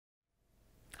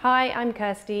Hi, I'm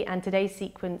Kirsty, and today's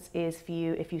sequence is for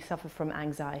you if you suffer from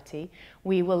anxiety.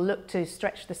 We will look to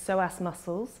stretch the psoas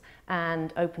muscles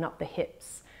and open up the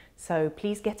hips. So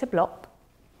please get a block,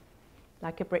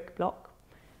 like a brick block,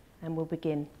 and we'll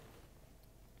begin.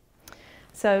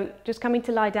 So just coming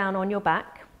to lie down on your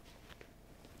back.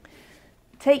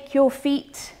 Take your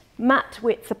feet mat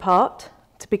width apart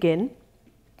to begin.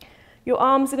 Your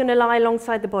arms are going to lie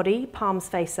alongside the body, palms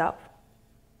face up.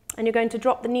 And you're going to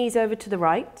drop the knees over to the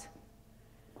right.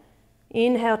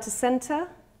 Inhale to center,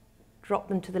 drop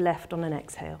them to the left on an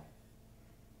exhale.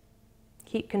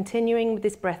 Keep continuing with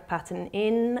this breath pattern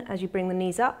in as you bring the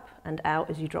knees up and out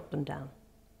as you drop them down.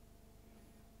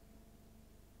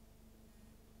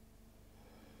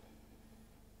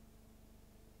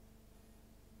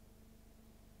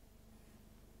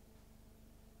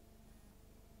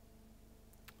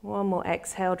 One more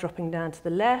exhale, dropping down to the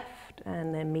left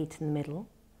and then meet in the middle.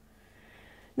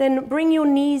 Then bring your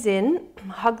knees in,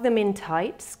 hug them in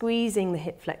tight, squeezing the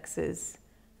hip flexors.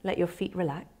 Let your feet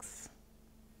relax.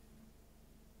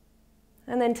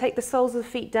 And then take the soles of the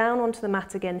feet down onto the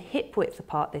mat again, hip width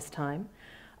apart this time.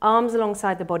 Arms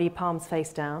alongside the body, palms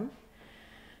face down.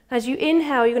 As you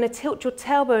inhale, you're going to tilt your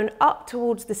tailbone up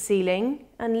towards the ceiling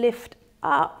and lift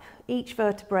up each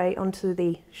vertebrae onto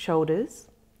the shoulders.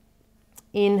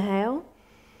 Inhale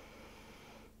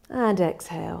and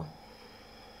exhale.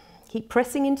 Keep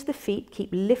pressing into the feet, keep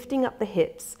lifting up the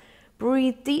hips.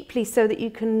 Breathe deeply so that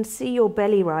you can see your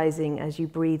belly rising as you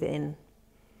breathe in.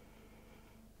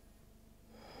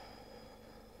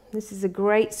 This is a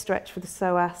great stretch for the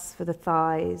psoas, for the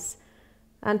thighs,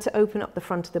 and to open up the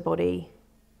front of the body.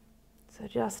 So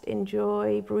just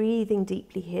enjoy breathing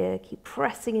deeply here. Keep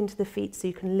pressing into the feet so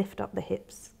you can lift up the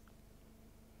hips.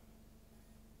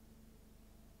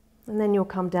 And then you'll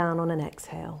come down on an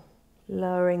exhale,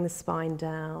 lowering the spine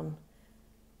down,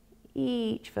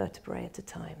 each vertebrae at a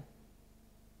time.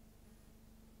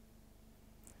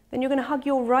 Then you're going to hug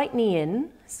your right knee in,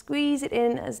 squeeze it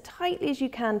in as tightly as you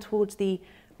can towards the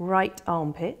right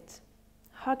armpit.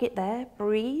 Hug it there,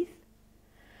 breathe.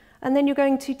 And then you're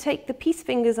going to take the peace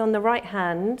fingers on the right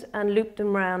hand and loop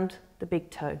them around the big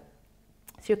toe.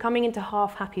 So you're coming into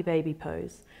half happy baby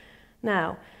pose.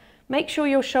 Now, make sure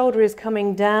your shoulder is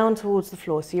coming down towards the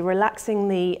floor, so you're relaxing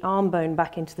the arm bone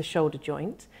back into the shoulder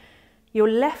joint. Your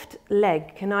left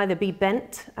leg can either be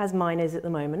bent, as mine is at the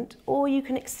moment, or you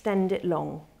can extend it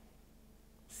long.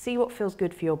 See what feels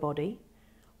good for your body.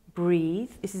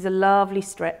 Breathe. This is a lovely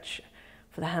stretch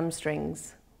for the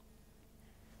hamstrings.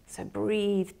 So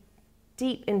breathe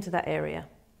deep into that area.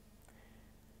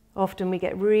 Often we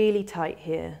get really tight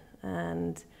here,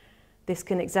 and this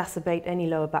can exacerbate any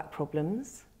lower back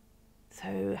problems.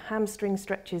 So hamstring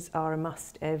stretches are a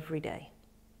must every day.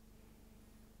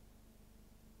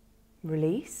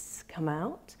 Release, come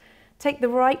out. Take the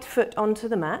right foot onto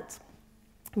the mat.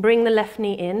 Bring the left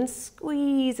knee in,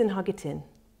 squeeze and hug it in.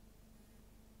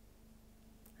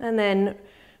 And then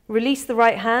release the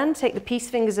right hand, take the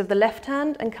peace fingers of the left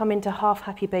hand and come into half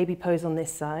happy baby pose on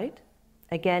this side.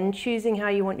 Again, choosing how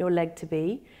you want your leg to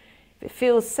be. If it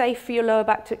feels safe for your lower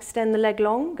back to extend the leg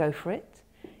long, go for it.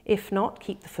 If not,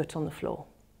 keep the foot on the floor.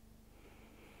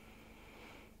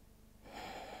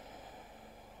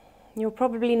 You're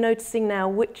probably noticing now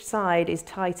which side is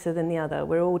tighter than the other.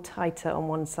 We're all tighter on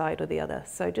one side or the other,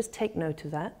 so just take note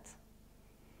of that.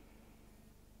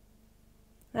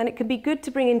 And it can be good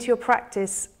to bring into your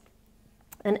practice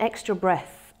an extra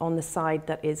breath on the side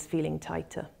that is feeling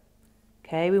tighter.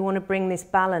 Okay, we want to bring this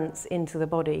balance into the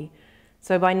body.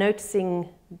 So by noticing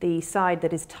the side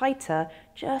that is tighter,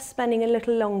 just spending a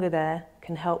little longer there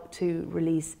can help to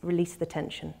release the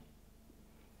tension.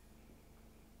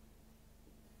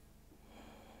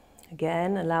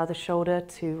 Again, allow the shoulder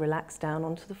to relax down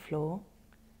onto the floor.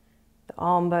 The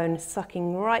arm bone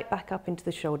sucking right back up into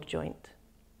the shoulder joint.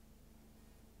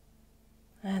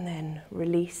 And then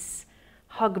release.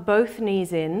 Hug both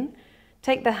knees in.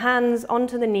 Take the hands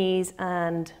onto the knees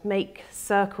and make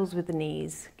circles with the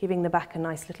knees, giving the back a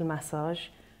nice little massage.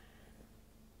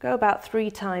 Go about 3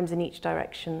 times in each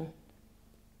direction.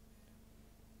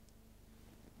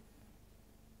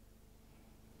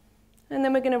 And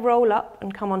then we're going to roll up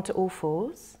and come onto all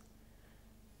fours.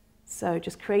 So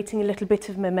just creating a little bit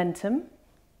of momentum.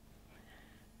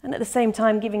 And at the same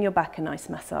time, giving your back a nice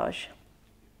massage.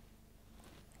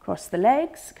 Cross the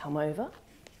legs, come over.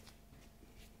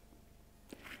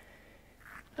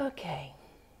 Okay,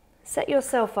 set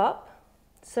yourself up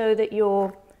so that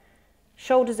your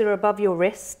shoulders are above your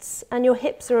wrists and your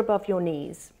hips are above your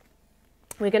knees.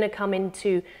 We're going to come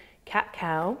into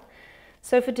cat-cow.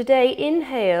 So for today,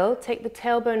 inhale, take the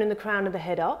tailbone and the crown of the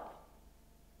head up.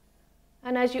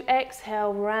 And as you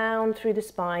exhale, round through the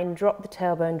spine, drop the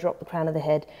tailbone, drop the crown of the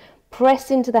head, press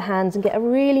into the hands and get a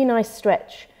really nice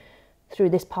stretch through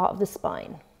this part of the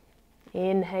spine.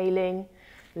 Inhaling,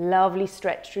 lovely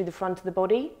stretch through the front of the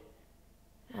body.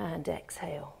 And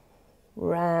exhale,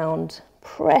 round,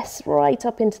 press right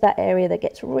up into that area that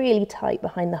gets really tight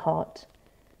behind the heart.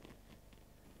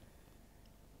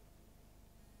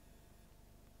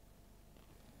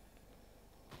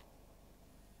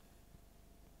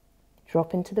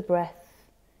 Drop into the breath,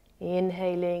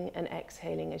 inhaling and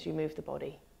exhaling as you move the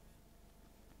body.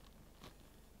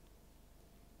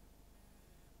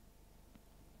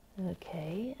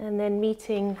 Okay, and then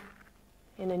meeting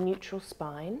in a neutral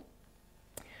spine.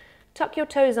 Tuck your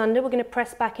toes under. We're going to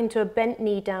press back into a bent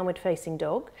knee, downward facing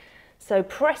dog. So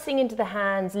pressing into the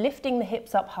hands, lifting the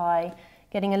hips up high,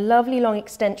 getting a lovely long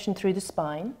extension through the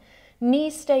spine.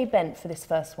 Knees stay bent for this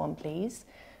first one, please.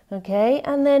 Okay,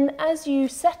 and then as you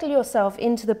settle yourself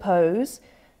into the pose,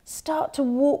 start to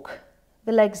walk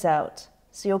the legs out.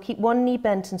 So you'll keep one knee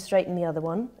bent and straighten the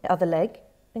other leg,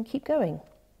 and keep going.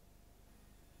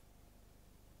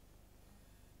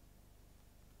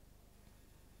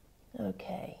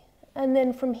 Okay, and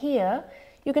then from here,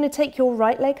 you're going to take your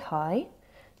right leg high,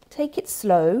 take it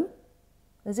slow,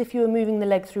 as if you were moving the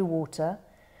leg through water,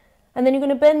 and then you're going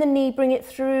to bend the knee, bring it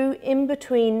through in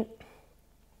between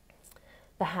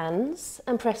the hands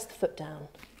and press the foot down.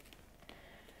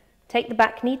 Take the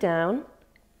back knee down,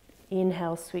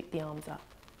 inhale, sweep the arms up.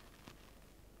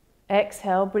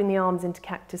 Exhale, bring the arms into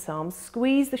cactus arms,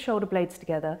 squeeze the shoulder blades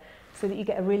together so that you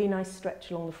get a really nice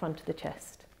stretch along the front of the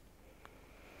chest.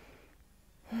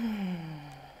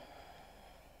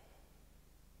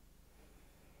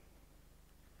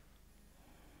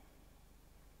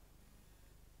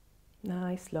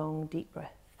 Nice, long, deep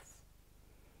breaths.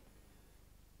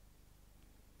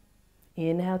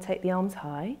 Inhale, take the arms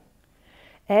high.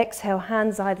 Exhale,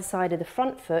 hands either side of the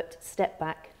front foot, step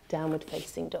back, downward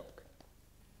facing dog.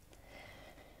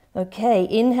 Okay,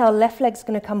 inhale, left leg's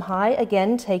going to come high.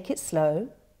 Again, take it slow.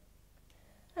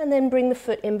 And then bring the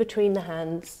foot in between the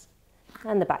hands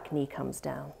and the back knee comes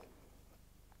down.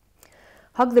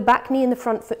 Hug the back knee and the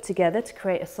front foot together to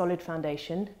create a solid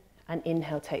foundation, and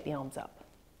inhale, take the arms up.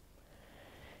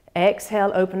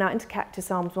 Exhale, open out into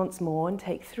cactus arms once more and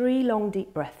take 3 long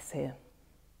deep breaths here.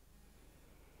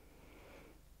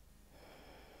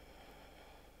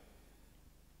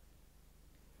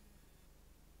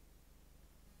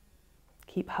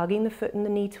 Keep hugging the foot and the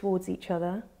knee towards each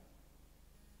other.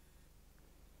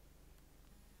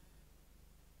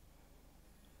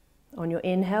 On your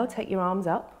inhale, take your arms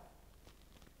up.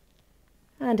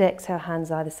 And exhale,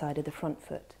 hands either side of the front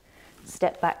foot.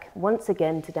 Step back once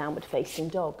again to downward facing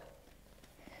dog.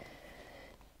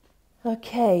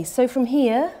 Okay, so from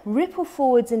here, ripple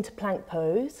forwards into plank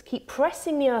pose. Keep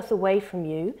pressing the earth away from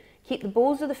you. Keep the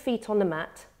balls of the feet on the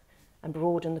mat and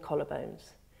broaden the collarbones.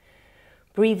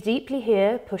 Breathe deeply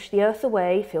here, push the earth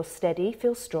away, feel steady,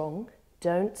 feel strong.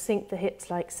 Don't sink the hips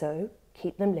like so,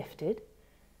 keep them lifted.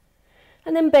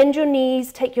 And then bend your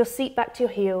knees, take your seat back to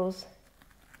your heels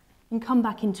and come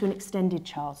back into an extended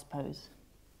child's pose.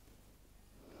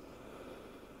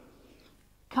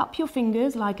 Cup your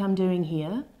fingers like I'm doing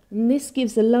here, and this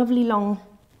gives a lovely long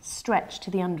stretch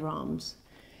to the underarms.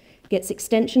 Gets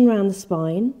extension around the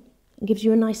spine and gives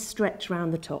you a nice stretch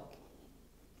around the top.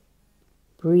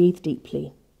 Breathe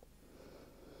deeply.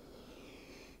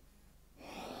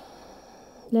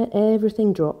 Let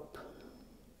everything drop.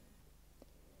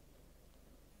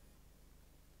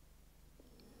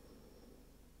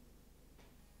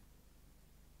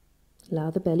 Allow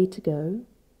the belly to go.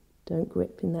 Don't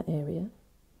grip in that area.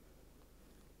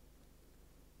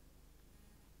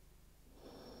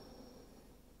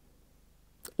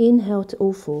 Inhale to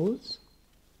all fours.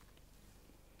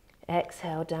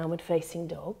 Exhale, downward facing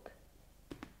dog.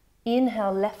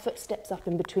 Inhale, left foot steps up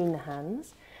in between the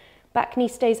hands. Back knee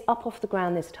stays up off the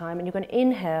ground this time, and you're going to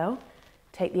inhale,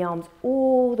 take the arms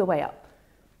all the way up.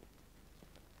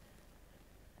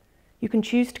 You can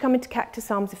choose to come into cactus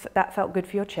arms if that felt good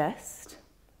for your chest,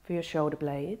 for your shoulder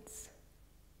blades,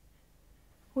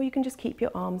 or you can just keep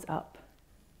your arms up.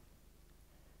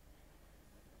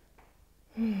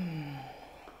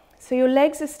 So your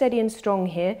legs are steady and strong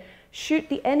here. Shoot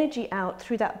the energy out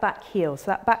through that back heel, so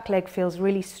that back leg feels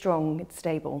really strong and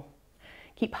stable.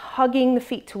 Keep hugging the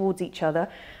feet towards each other,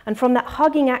 and from that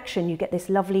hugging action you get this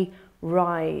lovely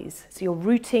rise. So you're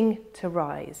rooting to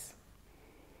rise.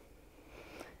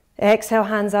 Exhale,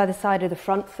 hands either side of the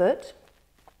front foot.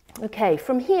 Okay,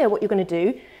 from here what you're going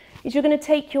to do is you're going to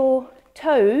take your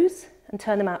toes and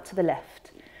turn them out to the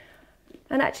left.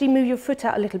 And actually move your foot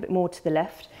out a little bit more to the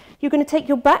left. You're going to take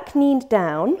your back knee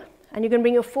down and you're going to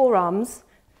bring your forearms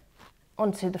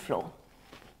onto the floor.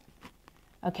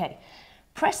 Okay,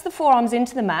 press the forearms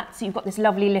into the mat so you've got this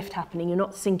lovely lift happening. You're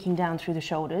not sinking down through the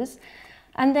shoulders.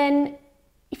 And then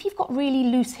if you've got really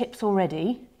loose hips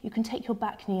already, you can take your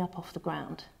back knee up off the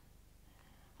ground.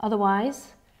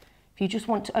 Otherwise, if you just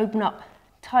want to open up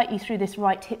tightly through this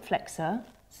right hip flexor,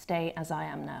 stay as I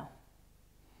am now.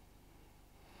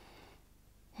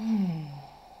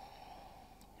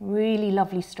 Really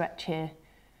lovely stretch here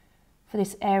for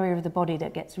this area of the body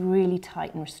that gets really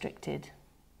tight and restricted.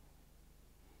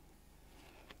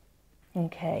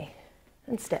 Okay,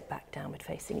 and step back, downward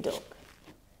facing dog.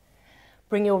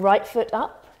 Bring your right foot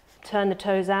up, turn the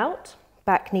toes out,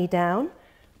 back knee down,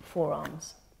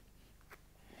 forearms.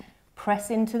 Press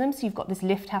into them so you've got this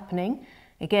lift happening.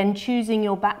 Again, choosing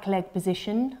your back leg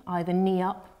position, either knee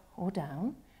up or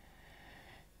down.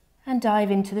 And dive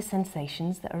into the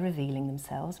sensations that are revealing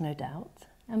themselves, no doubt,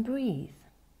 and breathe.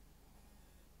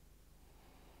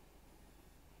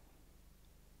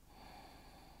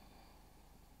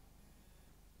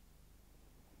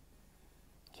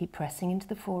 Keep pressing into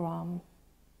the forearm.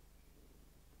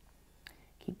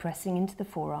 Keep pressing into the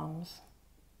forearms.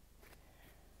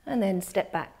 And then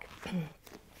step back,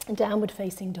 downward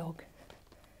facing dog.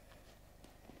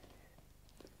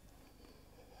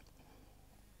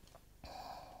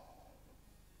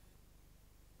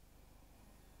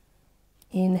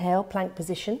 Inhale, plank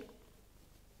position.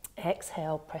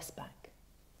 Exhale, press back.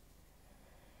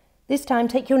 This time,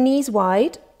 take your knees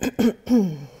wide.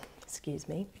 Excuse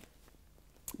me.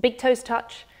 Big toes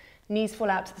touch, knees fall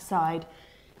out to the side.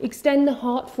 Extend the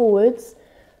heart forwards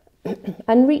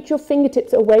and reach your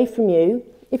fingertips away from you.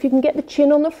 If you can get the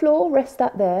chin on the floor, rest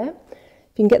that there.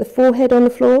 If you can get the forehead on the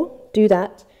floor, do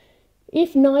that.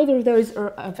 If neither of those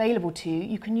are available to you,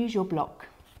 you can use your block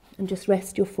and just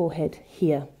rest your forehead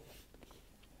here.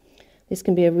 This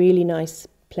can be a really nice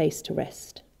place to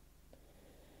rest.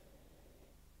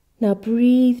 Now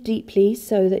breathe deeply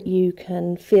so that you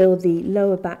can feel the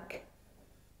lower back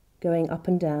going up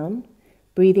and down,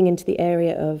 breathing into the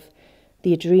area of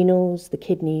the adrenals, the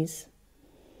kidneys.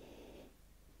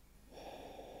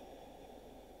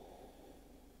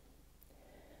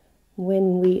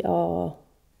 When we are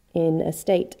in a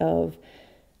state of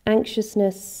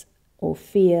anxiousness or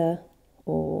fear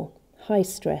or high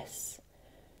stress,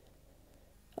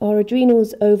 our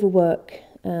adrenals overwork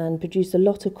and produce a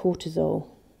lot of cortisol.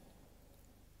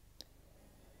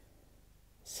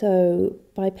 So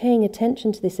by paying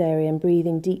attention to this area and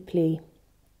breathing deeply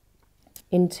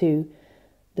into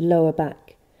the lower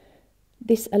back,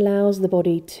 this allows the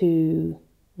body to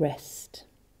rest.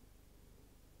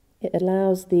 It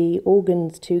allows the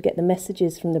organs to get the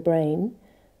messages from the brain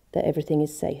that everything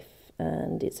is safe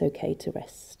and it's okay to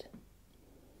rest.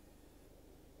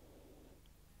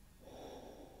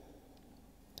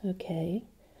 Okay,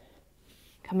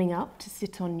 coming up to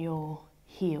sit on your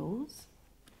heels.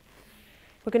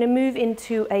 We're going to move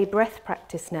into a breath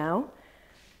practice now.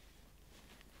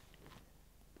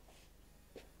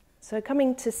 So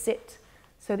coming to sit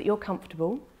so that you're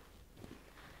comfortable.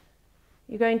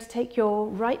 You're going to take your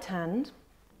right hand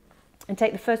and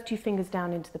take the first two fingers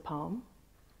down into the palm,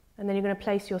 and then you're going to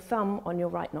place your thumb on your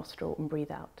right nostril and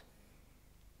breathe out.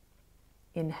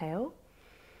 Inhale.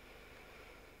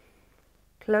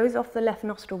 Close off the left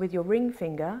nostril with your ring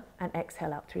finger and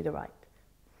exhale out through the right.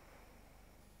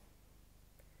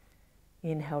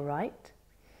 Inhale right.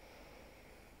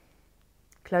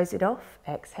 Close it off,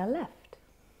 exhale left.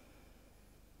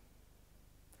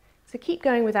 So keep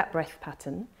going with that breath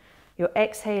pattern. You're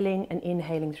exhaling and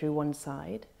inhaling through one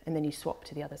side, and then you swap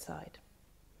to the other side.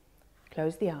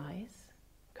 Close the eyes,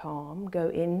 calm, go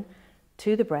in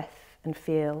to the breath and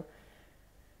feel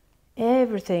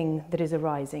everything that is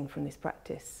arising from this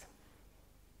practice.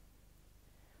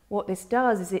 What this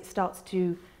does is it starts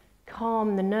to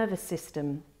calm the nervous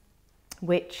system,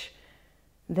 which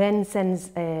then sends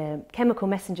chemical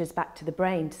messengers back to the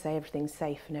brain to say everything's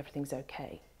safe and everything's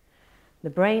okay. The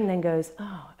brain then goes,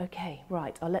 oh, okay,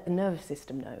 right, I'll let the nervous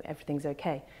system know everything's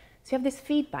okay. So you have this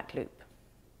feedback loop.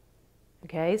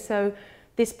 Okay, so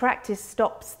this practice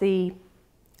stops the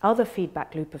other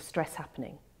feedback loop of stress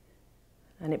happening,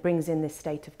 and it brings in this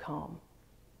state of calm.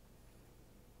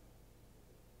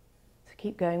 So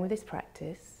keep going with this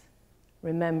practice,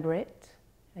 remember it,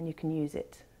 and you can use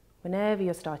it whenever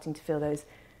you're starting to feel those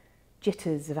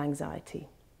jitters of anxiety.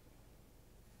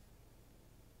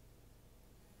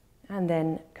 And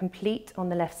then complete on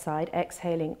the left side,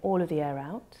 exhaling all of the air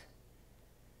out.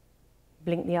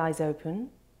 Blink the eyes open.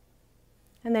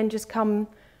 And then just come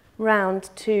round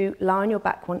to lie on your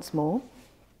back once more.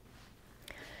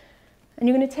 And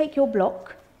you're going to take your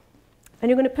block and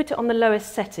you're going to put it on the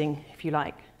lowest setting, if you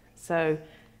like. So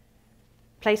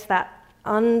place that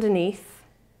underneath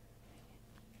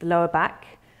the lower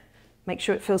back. Make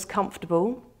sure it feels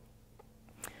comfortable.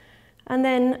 And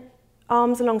then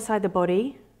arms alongside the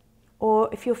body. Or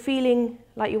if you're feeling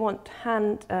like you want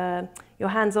your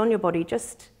hands on your body,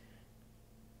 just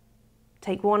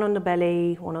take one on the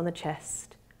belly, one on the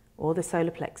chest, or the solar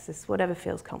plexus, whatever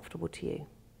feels comfortable to you.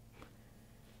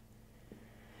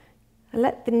 And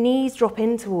let the knees drop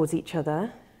in towards each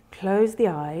other, close the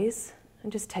eyes,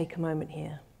 and just take a moment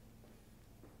here.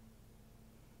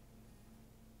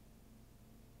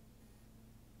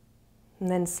 And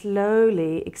then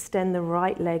slowly extend the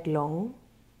right leg long.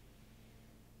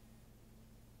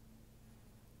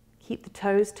 Keep the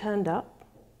toes turned up.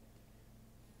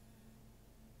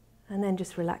 And then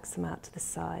just relax them out to the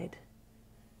side.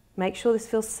 Make sure this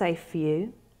feels safe for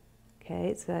you. Okay,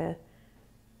 it's a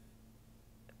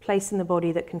place in the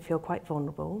body that can feel quite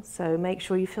vulnerable, so make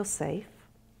sure you feel safe.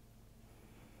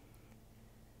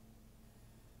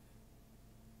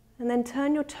 And then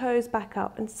turn your toes back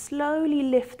up and slowly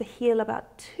lift the heel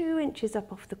about 2 inches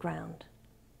up off the ground.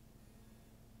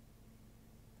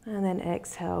 And then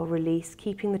exhale, release,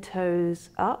 keeping the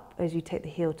toes up as you take the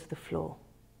heel to the floor.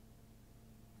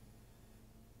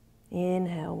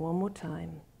 Inhale, one more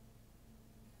time.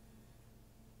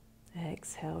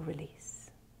 Exhale,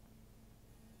 release.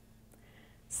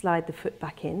 Slide the foot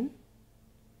back in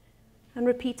and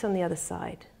repeat on the other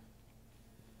side.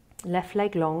 Left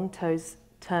leg long, toes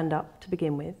turned up to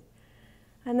begin with,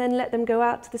 and then let them go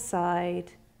out to the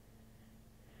side.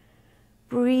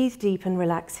 Breathe deep and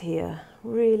relax here.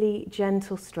 Really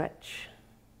gentle stretch.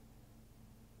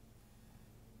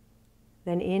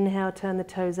 Then inhale, turn the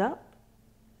toes up.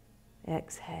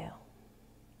 Exhale.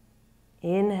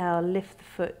 Inhale, lift the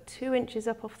foot 2 inches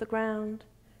up off the ground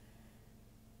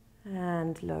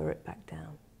and lower it back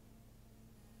down.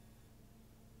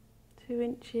 2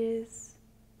 inches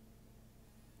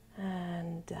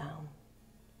and down.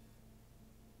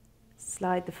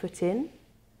 Slide the foot in.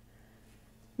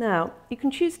 Now, you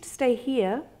can choose to stay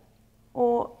here,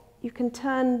 or you can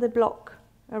turn the block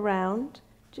around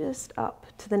just up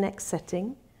to the next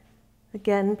setting.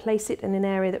 Again, place it in an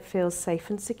area that feels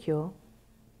safe and secure.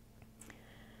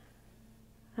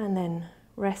 And then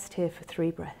rest here for 3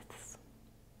 breaths.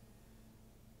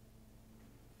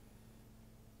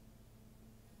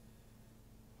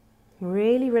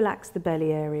 Really relax the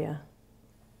belly area.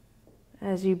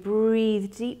 As you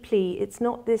breathe deeply, it's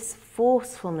not this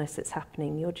forcefulness that's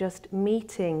happening. You're just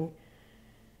meeting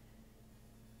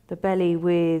the belly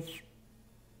with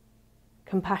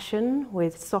compassion,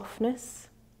 with softness,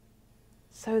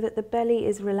 so that the belly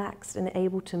is relaxed and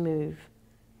able to move.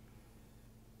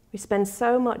 We spend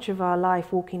so much of our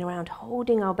life walking around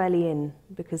holding our belly in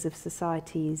because of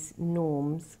society's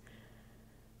norms.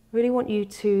 I really want you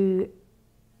to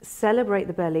celebrate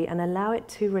the belly and allow it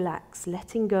to relax,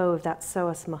 letting go of that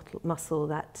psoas muscle,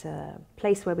 that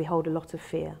place where we hold a lot of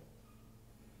fear.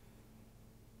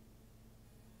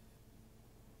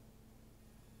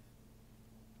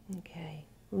 Okay,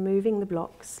 removing the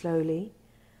block slowly,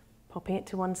 popping it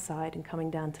to one side and coming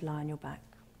down to lie on your back.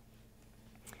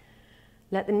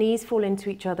 Let the knees fall into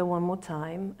each other one more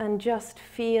time and just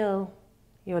feel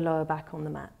your lower back on the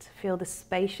mat. Feel the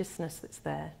spaciousness that's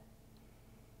there.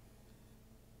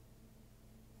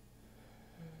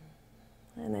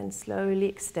 And then slowly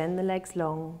extend the legs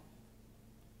long.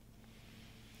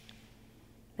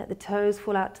 Let the toes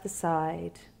fall out to the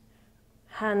side.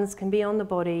 Hands can be on the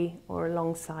body or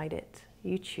alongside it.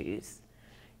 You choose.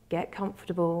 Get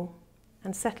comfortable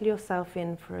and settle yourself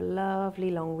in for a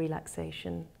lovely long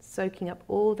relaxation, soaking up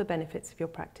all the benefits of your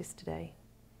practice today.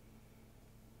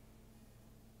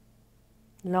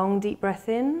 Long deep breath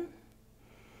in.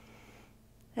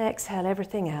 Exhale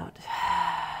everything out.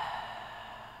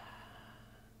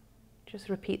 Just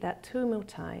repeat that 2 more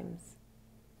times.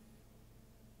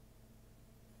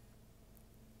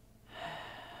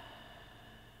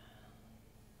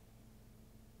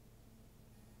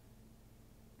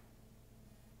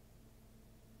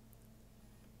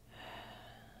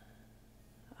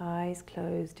 Eyes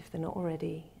closed if they're not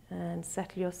already, and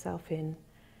settle yourself in.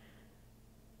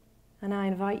 And I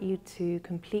invite you to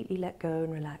completely let go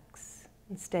and relax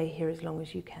and stay here as long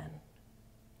as you can.